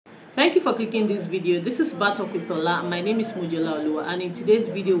Thank you for clicking this video. This is Batok with Ola. My name is Mujola Oluwa, and in today's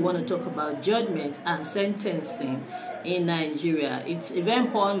video we want to talk about judgment and sentencing in Nigeria. It's a very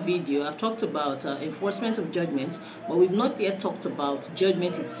important video. I've talked about enforcement of judgment, but we've not yet talked about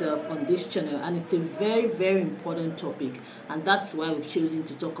judgment itself on this channel, and it's a very important topic, and that's why we've chosen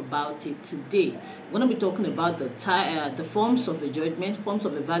to talk about it today. We're going to be talking about the forms of a judgment, forms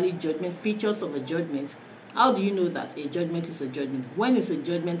of a valid judgment, features of a judgment. How do you know that a judgment is a judgment? When is a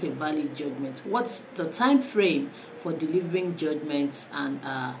judgment a valid judgment? What's the time frame for delivering judgments, and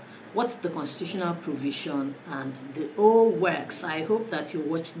what's the constitutional provision, and the whole works? I hope that you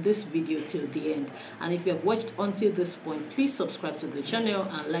watched this video till the end, and if you have watched until this point, please subscribe to the channel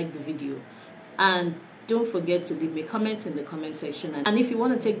and like the video, and don't forget to leave me comments in the comment section. And if you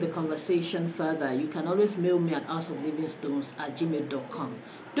want to take the conversation further, you can always mail me at houseoflivingstones@gmail.com.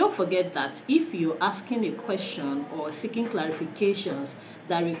 Don't forget that if you're asking a question or seeking clarifications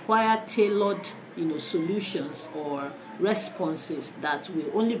that require tailored solutions or responses that will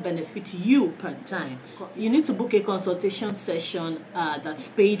only benefit you per time, you need to book a consultation session that's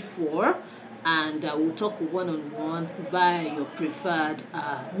paid for, and we'll talk one-on-one via your preferred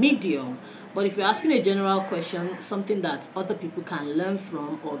medium. But if you're asking a general question, something that other people can learn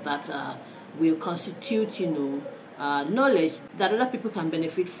from, or that will constitute, knowledge that other people can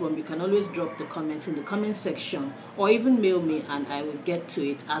benefit from, you can always drop the comments in the comment section, or even mail me, and I will get to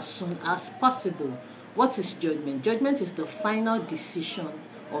it as soon as possible. What is judgment? Judgment is the final decision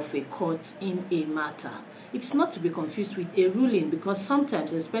of a court in a matter. It's not to be confused with a ruling, because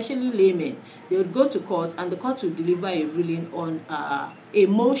sometimes, especially laymen, they would go to court and the court will deliver a ruling on a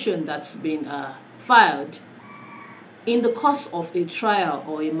motion that's been filed in the course of a trial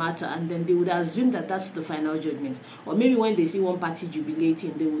or a matter, and then they would assume that that's the final judgment. Or maybe when they see one party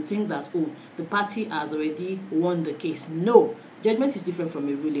jubilating, they would think that, oh, the party has already won the case. No, judgment is different from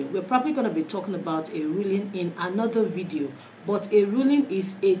a ruling. We're probably going to be talking about a ruling in another video, but a ruling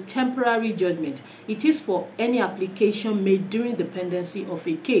is a temporary judgment. It is for any application made during the pendency of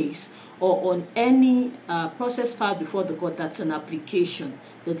a case or on any process filed before the court. That's an application.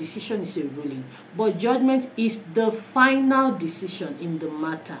 The decision is a ruling. But judgment is the final decision in the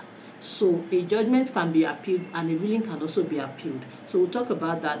matter. So a judgment can be appealed, and a ruling can also be appealed. So we'll talk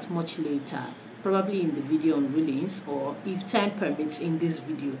about that much later, probably in the video on rulings, or if time permits in this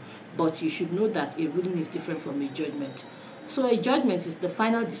video. But you should know that a ruling is different from a judgment. So a judgment is the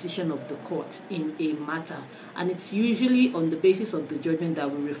final decision of the court in a matter, and it's usually on the basis of the judgment that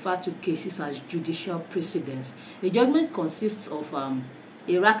we refer to cases as judicial precedents. A judgment consists of a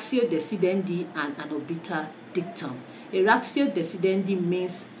ratio decidendi and an obiter dictum. A ratio decidendi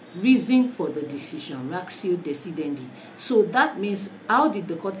means reason for the decision, ratio decidendi. So that means, how did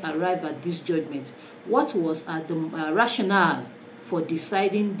the court arrive at this judgment? What was the rationale for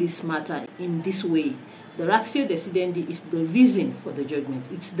deciding this matter in this way? The ratio decidendi is the reason for the judgment.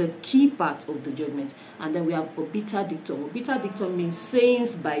 It's the key part of the judgment. And then we have obiter dictum. Obiter dictum means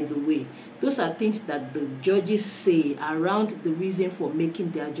sayings by the way. Those are things that the judges say around the reason for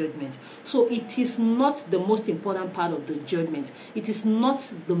making their judgment. So it is not the most important part of the judgment. It is not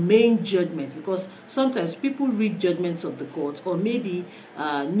the main judgment, because sometimes people read judgments of the court, or maybe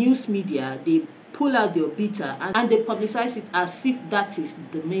news media, they pull out the obiter and they publicize it as if that is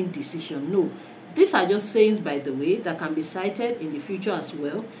the main decision. No. These are just sayings by the way that can be cited in the future as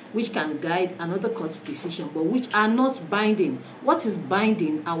well, which can guide another court's decision, but which are not binding. What is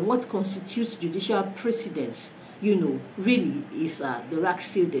binding and what constitutes judicial precedence, really is the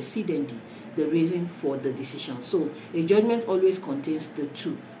ratio decidendi, the reason for the decision. So a judgment always contains the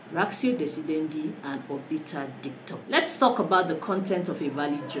two, ratio decidendi and obiter dictum. Let's talk about the content of a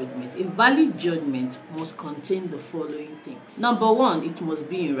valid judgment. A valid judgment must contain the following things. Number one, it must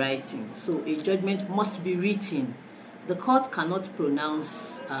be in writing. So a judgment must be written. The court cannot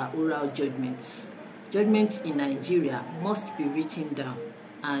pronounce oral judgments. Judgments in Nigeria must be written down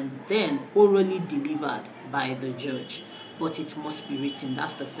and then orally delivered by the judge. But it must be written.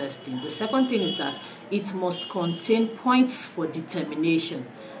 That's the first thing. The second thing is that it must contain points for determination.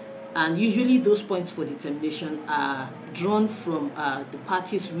 And usually those points for determination are drawn from the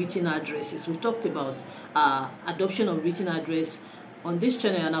parties' written addresses. We've talked about adoption of written address on this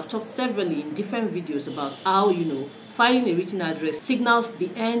channel, and I've talked severally in different videos about how, filing a written address signals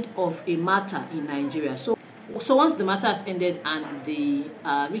the end of a matter in Nigeria. So once the matter has ended and the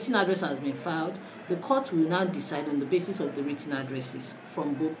written address has been filed, the court will now decide on the basis of the written addresses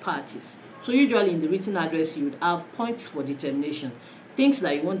from both parties. So usually in the written address, you would have points for determination, things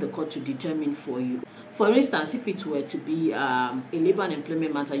that you want the court to determine for you. For instance, if it were to be a labor and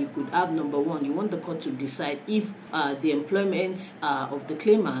employment matter, you could have number one, you want the court to decide if the employment of the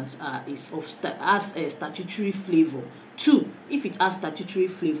claimant has a statutory flavor. Two, if it has statutory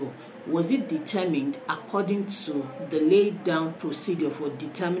flavor, was it determined according to the laid down procedure for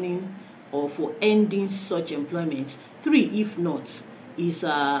determining or for ending such employment? Three, if not, is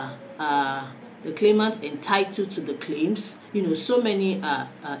the claimant entitled to the claims? So many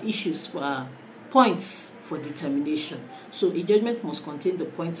issues for points for determination. So a judgment must contain the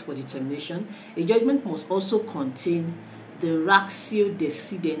points for determination. A judgment must also contain the ratio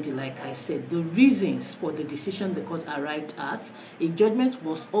decidendi, like I said, the reasons for the decision the court arrived at. A judgment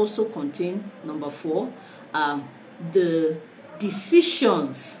must also contain, number four, the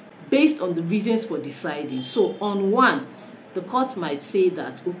decisions based on the reasons for deciding. So on one, the court might say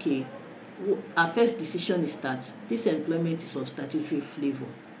that, okay, our first decision is that this employment is of statutory flavor.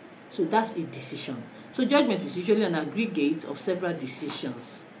 So that's a decision. So judgment is usually an aggregate of several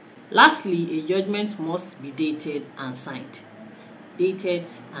decisions. Lastly, a judgment must be dated and signed. Dated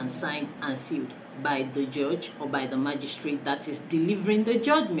and signed and sealed by the judge or by the magistrate that is delivering the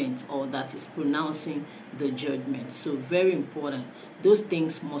judgment or that is pronouncing the judgment. So very important. Those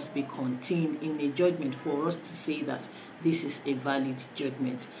things must be contained in a judgment for us to say that this is a valid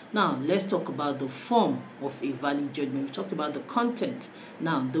judgment. Now, let's talk about the form of a valid judgment. We talked about the content.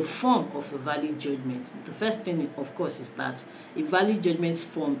 Now, the form of a valid judgment. The first thing, of course, is that a valid judgment's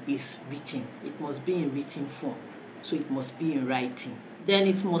form is written. It must be in written form. So it must be in writing. Then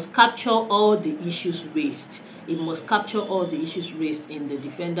it must capture all the issues raised. It must capture all the issues raised in the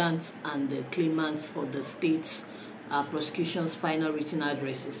defendant's and the claimant's or the state's prosecution's final written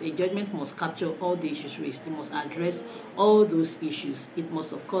addresses. A judgment must capture all the issues raised. It must address all those issues. It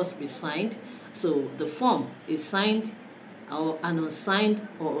must, of course, be signed. So the form is signed, or an unsigned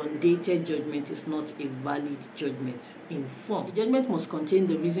or undated judgment is not a valid judgment in form. The judgment must contain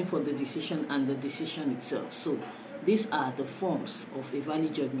the reason for the decision and the decision itself. So these are the forms of a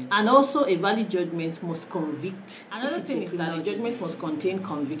valid judgment. And also a valid judgment must convict. Another thing is that a judgment must contain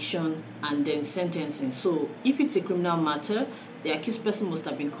conviction and then sentencing. So if it's a criminal matter, the accused person must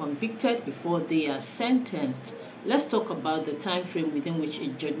have been convicted before they are sentenced. Let's talk about the time frame within which a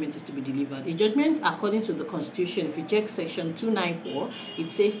judgment is to be delivered. A judgment, according to the Constitution, if you check section 294,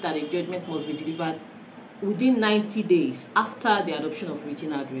 it says that a judgment must be delivered within 90 days after the adoption of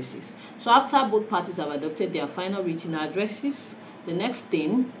written addresses. So after both parties have adopted their final written addresses, the next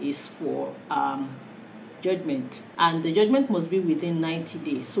thing is for judgment, and the judgment must be within 90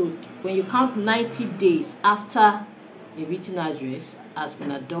 days. So when you count 90 days after a written address has been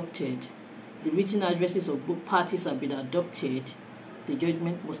adopted, the written addresses of both parties have been adopted, the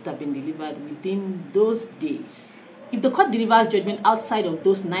judgment must have been delivered within those days. If the court delivers judgment outside of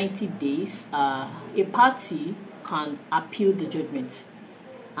those 90 days, a party can appeal the judgment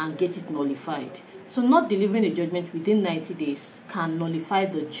and get it nullified. So not delivering a judgment within 90 days can nullify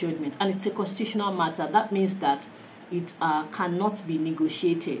the judgment, and it's a constitutional matter. That means that it cannot be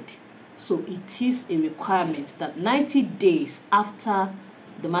negotiated. So it is a requirement that 90 days after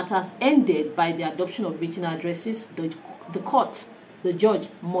the matter has ended by the adoption of written addresses, the court, the judge,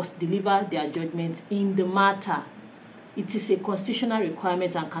 must deliver their judgment in the matter. It is a constitutional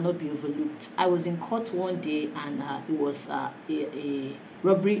requirement and cannot be overlooked. I was in court one day, and it was a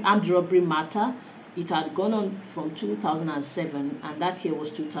armed robbery matter. It had gone on from 2007, and that year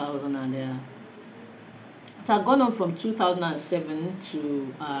was 2000. It had gone on from 2007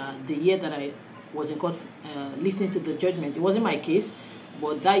 to the year that I was in court listening to the judgment. It wasn't my case,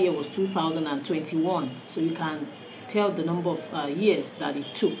 but that year was 2021. So you can tell the number of years that it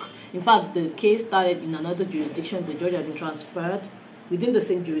took. In fact, the case started in another jurisdiction. The judge had been transferred within the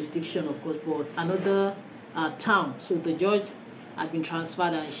same jurisdiction, of course, but another town. So the judge had been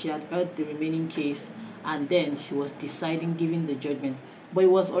transferred, and she had heard the remaining case, and then she was deciding, giving the judgment. But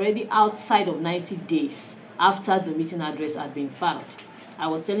it was already outside of 90 days after the written address had been filed. I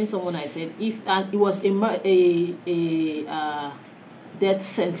was telling someone, I said, and it was a death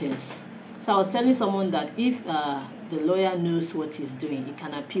sentence. So I was telling someone that if the lawyer knows what he's doing, he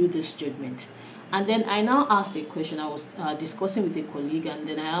can appeal this judgment. And then I now asked a question. I was discussing with a colleague, and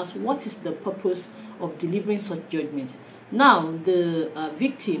then I asked, what is the purpose of delivering such judgment? Now, the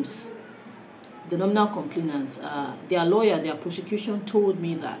victims, the nominal complainants, their lawyer, their prosecution told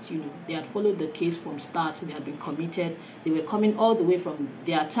me that they had followed the case from start. They had been committed. They were coming all the way from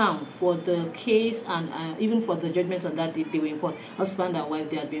their town for the case, and even for the judgment on that day, they were in court. Husband and wife,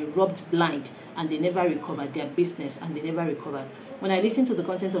 they had been robbed blind, and they never recovered their business, and they never recovered. When I listened to the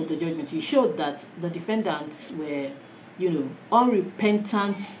content of the judgment, it showed that the defendants were,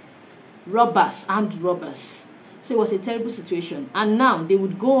 unrepentant robbers, armed robbers. So it was a terrible situation. And now they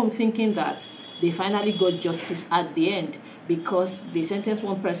would go on thinking that they finally got justice at the end because they sentenced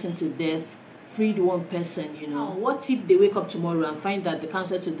one person to death, freed one person, you know. What if they wake up tomorrow and find that the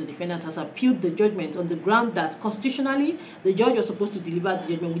counsel to the defendant has appealed the judgment on the ground that constitutionally the judge was supposed to deliver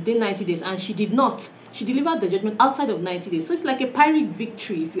the judgment within 90 days and she did not. She delivered the judgment outside of 90 days. So it's like a Pyrrhic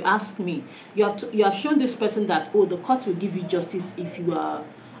victory, if you ask me. You have shown this person that, oh, the court will give you justice if you are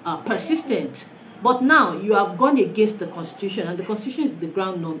persistent. But now you have gone against the Constitution, and the Constitution is the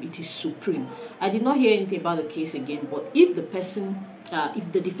ground norm. It is supreme. I did not hear anything about the case again, but if the person,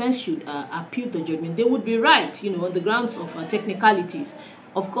 if the defense should appeal the judgment, they would be right, you know, on the grounds of technicalities.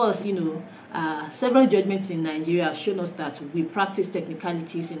 Of course, you know, several judgments in Nigeria have shown us that we practice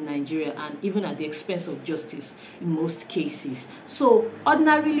technicalities in Nigeria, and even at the expense of justice in most cases. So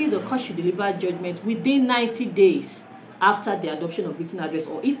ordinarily, the court should deliver judgment within 90 days. After the adoption of written address,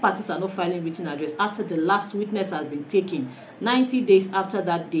 or if parties are not filing written address after the last witness has been taken, 90 days after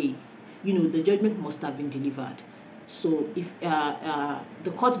that day, you know, the judgment must have been delivered. So if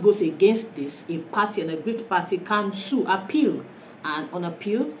the court goes against this, a party, an aggrieved party, can sue, appeal, and on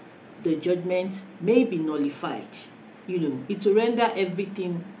appeal, the judgment may be nullified. You know, it will render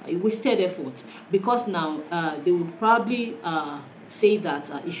everything a wasted effort, because now they would probably say that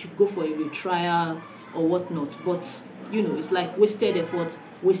it should go for a retrial or whatnot, but you know, it's like wasted effort,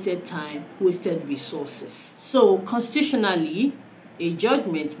 wasted time, wasted resources. So constitutionally, a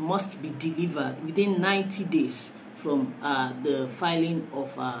judgment must be delivered within 90 days from the filing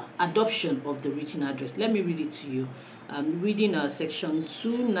of adoption of the written address. Let me read it to you. I'm reading section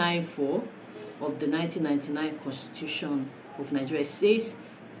 294 of the 1999 Constitution of Nigeria. It says,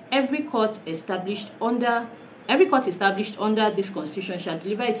 every court established under this Constitution shall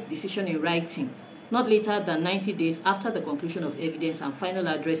deliver its decision in writing not later than 90 days after the conclusion of evidence and final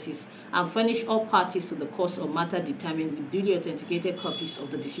addresses, and furnish all parties to the course or matter determined with duly authenticated copies of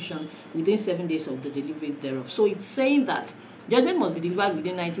the decision within 7 days of the delivery thereof. So it's saying that judgment must be delivered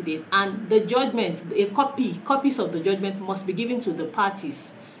within 90 days, and the judgment, copies of the judgment must be given to the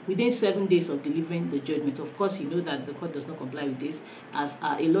parties within 7 days of delivering the judgment. Of course, you know that the court does not comply with this. As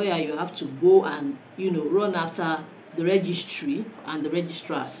a lawyer, you have to go and, you know, run after the registry and the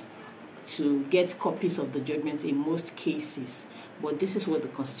registrars to get copies of the judgment in most cases. But this is what the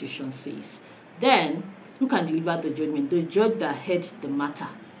Constitution says. Then, who can deliver the judgment? The judge that heard the matter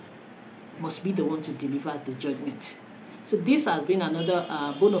must be the one to deliver the judgment. So this has been another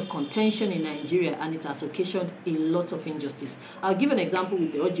bone of contention in Nigeria, and it has occasioned a lot of injustice. I'll give an example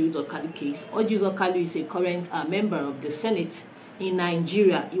with the Orji Uzor Kalu case. Orji Uzor Kalu is a current member of the Senate in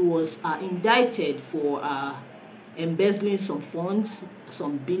Nigeria. He was indicted for embezzling some funds,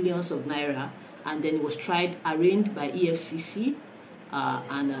 some billions of naira, and then he was tried, arraigned by EFCC,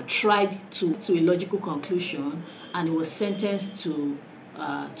 and tried to a logical conclusion, and he was sentenced to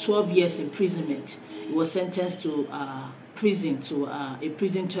 12 years imprisonment. He was sentenced to prison, to a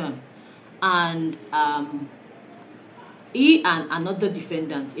prison term, and he and another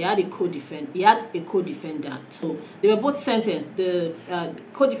defendant, he had a co-defendant. So they were both sentenced. The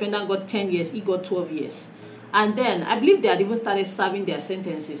co-defendant got 10 years, he got 12 years. And then I believe they had even started serving their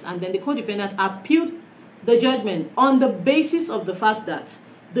sentences, and then the co-defendant appealed the judgment on the basis of the fact that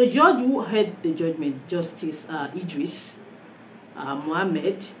the judge who heard the judgment, Justice Idris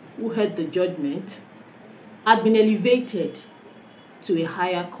Mohammed, who heard the judgment, had been elevated to a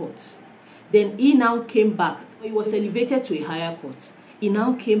higher court. Then he now came back. He was elevated to a higher court. He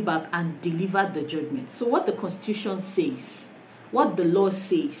now came back and delivered the judgment. So what the Constitution says, what the law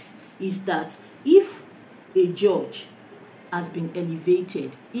says, is that if a judge has been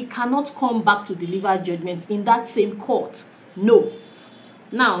elevated, he cannot come back to deliver judgment in that same court. No.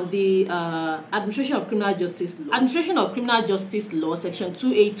 Now, the Administration of Criminal Justice Law, Section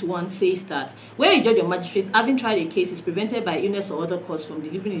 281 says that where a judge or magistrate having tried a case is prevented by illness or other cause from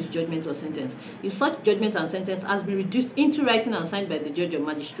delivering his judgment or sentence, if such judgment and sentence has been reduced into writing and signed by the judge or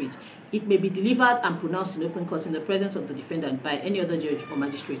magistrate, it may be delivered and pronounced in open court in the presence of the defendant by any other judge or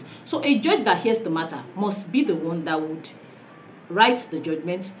magistrate. So a judge that hears the matter must be the one that would write the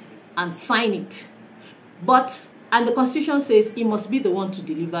judgment and sign it. And the Constitution says he must be the one to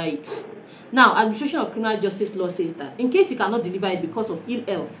deliver it. Now, Administration of Criminal Justice Law says that in case he cannot deliver it because of ill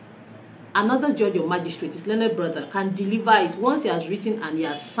health, another judge or magistrate, his learned brother, can deliver it once he has written and he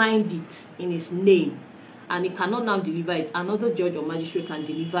has signed it in his name. And he cannot now deliver it. Another judge or magistrate can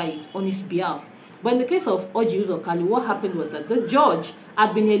deliver it on his behalf. But in the case of Orji Uzor Kalu, what happened was that the judge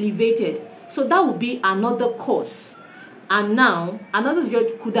had been elevated. So that would be another cause. And now, another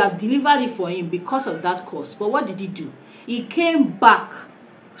judge could have delivered it for him because of that cause. But what did he do? He came back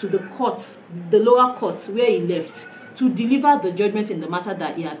to the courts, the lower courts where he left, to deliver the judgment in the matter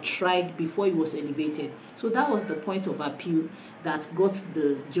that he had tried before he was elevated. So that was the point of appeal that got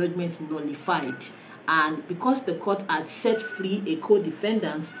the judgment nullified. And because the court had set free a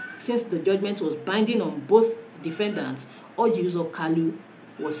co-defendant, since the judgment was binding on both defendants, Orji Uzor Kalu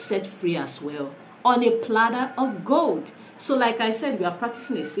was set free as well on a platter of gold. So like I said, we are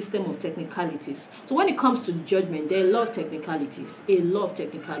practicing a system of technicalities. So when it comes to judgment, there are a lot of technicalities,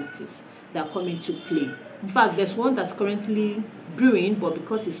 that come into play. In fact, there's one that's currently brewing, but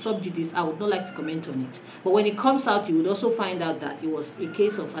because it's sub judice, I would not like to comment on it. But when it comes out, you would also find out that it was a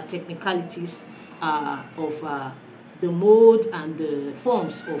case of technicalities of the mode and the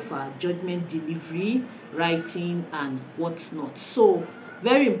forms of judgment delivery, writing, and what's not. So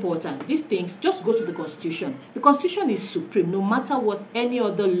very important. These things, just go to the Constitution. The Constitution is supreme, no matter what any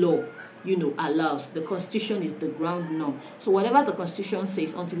other law allows. The Constitution is the ground norm. So whatever the Constitution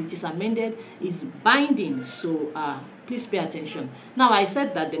says, until it is amended, is binding. So please pay attention. Now, I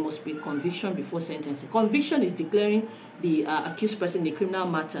said that there must be conviction before sentencing. Conviction is declaring the accused person in a criminal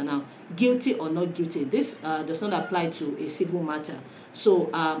matter now guilty or not guilty. This does not apply to a civil matter. So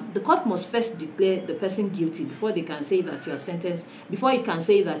the court must first declare the person guilty before they can say that you are sentenced, before it can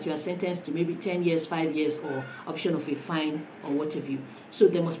say that you are sentenced to maybe 10 years, 5 years, or option of a fine or whatever. So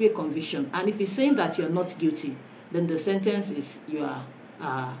there must be a conviction. And if it's saying that you are not guilty, then the sentence is you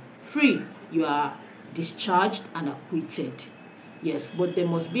are free, you are discharged and acquitted. Yes, but there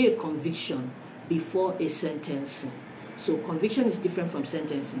must be a conviction before a sentencing. So conviction is different from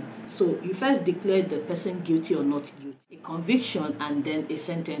sentencing. So you first declare the person guilty or not guilty. A conviction and then a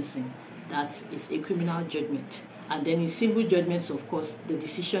sentencing. That is a criminal judgment. And then in civil judgments, of course, the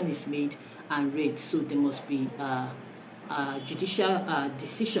decision is made and read. So there must be judicial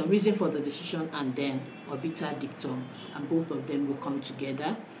decision, reason for the decision, and then obiter dictum. And both of them will come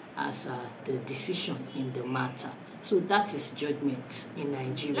together as the decision in the matter. So that is judgment in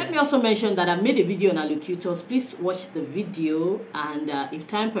Nigeria. Let me also mention that I made a video on allocutors. Please watch the video, and if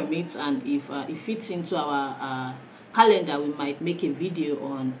time permits and if it fits into our calendar, we might make a video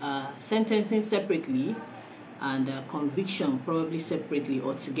on sentencing separately and conviction probably separately,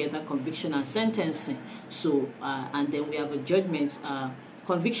 or together, conviction and sentencing. So and then we have a judgment,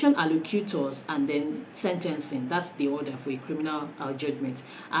 conviction, allocutors, and then sentencing. That's the order for a criminal judgment.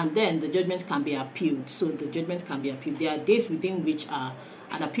 And then the judgment can be appealed. So the judgment can be appealed. There are days within which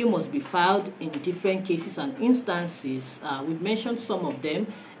an appeal must be filed in different cases and instances. We've mentioned some of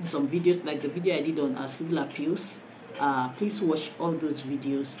them in some videos, like the video I did on civil appeals. Please watch all those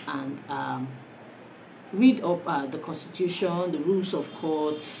videos and read up the Constitution, the rules of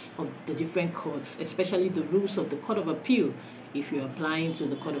courts, of the different courts, especially the rules of the Court of Appeal. If you're applying to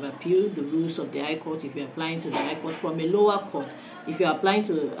the Court of Appeal, the rules of the High Court, if you're applying to the High Court from a lower court, if you're applying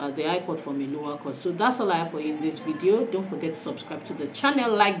to the High Court from a lower court. So that's all I have for you in this video. Don't forget to subscribe to the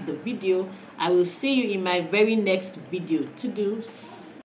channel, like the video. I will see you in my very next video. To do.